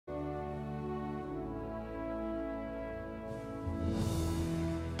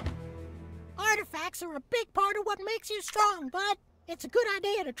artifacts are a big part of what makes you strong, bud. It's a good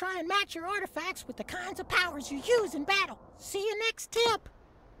idea to try and match your artifacts with the kinds of powers you use in battle. See you next tip.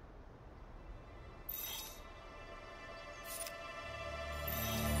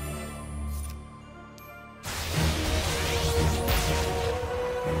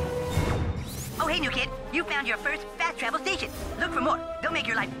 Oh, hey, new kid. You found your first fast travel station. Look for more. They'll make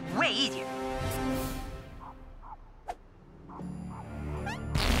your life way easier.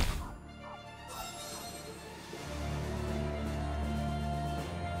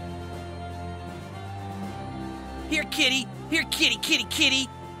 Here, kitty. Here, kitty, kitty, kitty.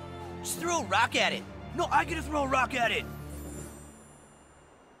 Just throw a rock at it. No, I get to throw a rock at it.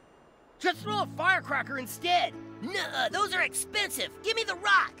 Just throw a firecracker instead. Nuh-uh, those are expensive. Give me the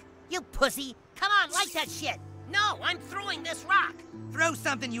rock. You pussy. Come on, light that shit. No, I'm throwing this rock. Throw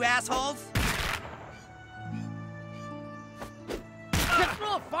something, you assholes. Just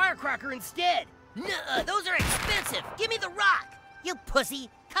throw a firecracker instead. Nuh-uh, those are expensive. Give me the rock. You pussy.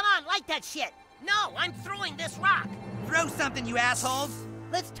 Come on, light that shit. No, I'm throwing this rock. Throw something, you assholes.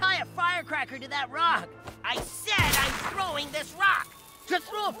 Let's tie a firecracker to that rock. I said I'm throwing this rock. Just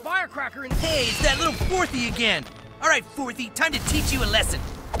throw a firecracker in. Hey, it's that little Fourthie again. All right, Fourthie, time to teach you a lesson.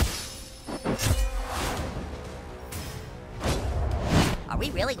 Are we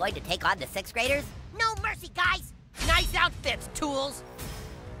really going to take on the 6th graders? No mercy, guys. Nice outfits, tools.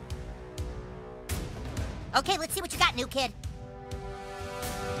 Okay, let's see what you got, new kid.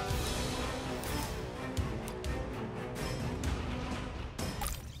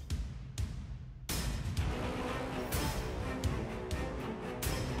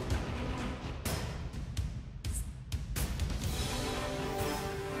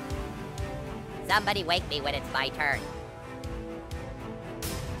 Somebody wake me when it's my turn.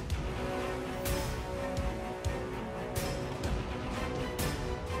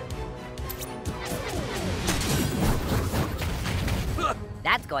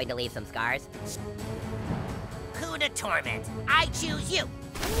 That's going to leave some scars. Coup de torment. I choose you.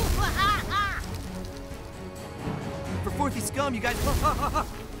 For Fourthie scum, you guys.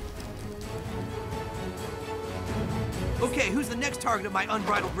 Okay, who's the next target of my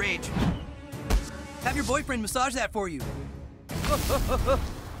unbridled rage? Have your boyfriend massage that for you.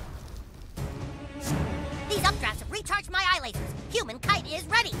 These updrafts have recharged my eye lasers. Human kite is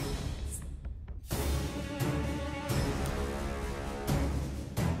ready.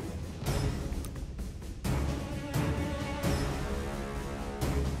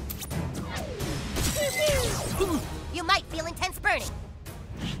 You might feel intense burning.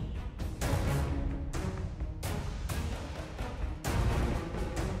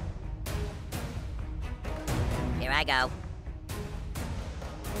 Here I go.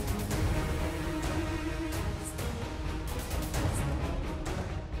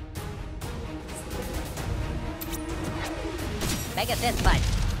 Make it this much.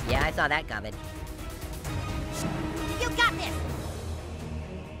 Yeah, I saw that coming. You got this!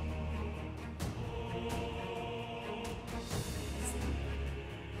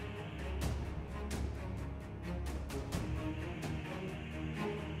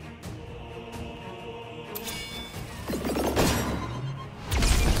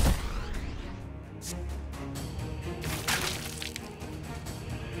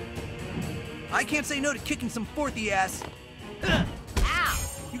 I can't say no to kicking some Fourthie ass. Ow!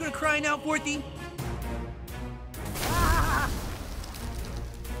 You gonna cry now, Fourthie? Ah.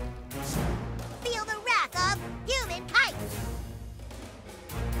 Feel the wrath of human kite!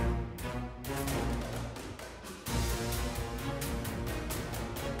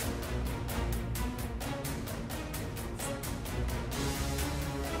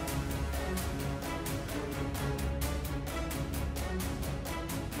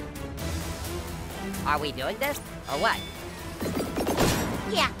 Are we doing this, or what?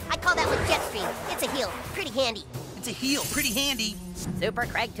 Yeah, I call that one jet stream. It's a heal. Pretty handy. It's a heal, pretty handy. Super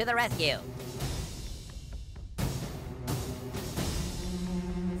Craig to the rescue.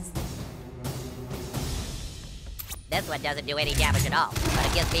 This one doesn't do any damage at all, but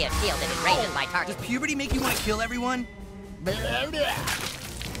it gives me a shield and enrages my target. Does puberty make you want to kill everyone? Go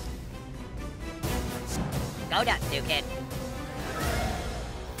nuts, new kid.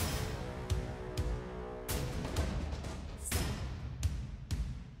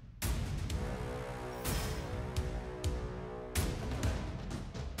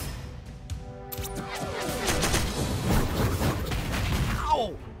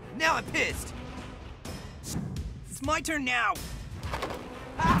 Ow! Now I'm pissed. It's my turn now.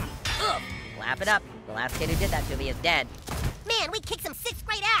 Ah! Ugh. Laugh it up. The last kid who did that to me is dead. Man, we kicked some 6th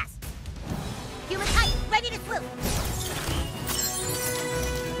grade ass. Human kite, ready to swoop.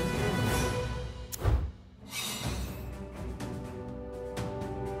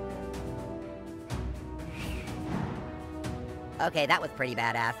 Okay, that was pretty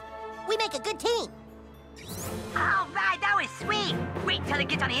badass. We make a good team. All right, that was sweet. Wait till it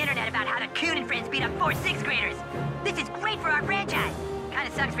gets on the internet about how the Coon and friends beat up 4 6th graders. This is great for our franchise. Kind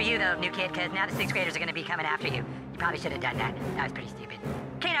of sucks for you, though, new kid, because now the 6th graders are going to be coming after you. You probably should have done that. That was pretty stupid.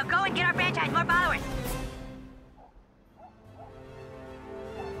 Okay, now go and get our franchise more followers.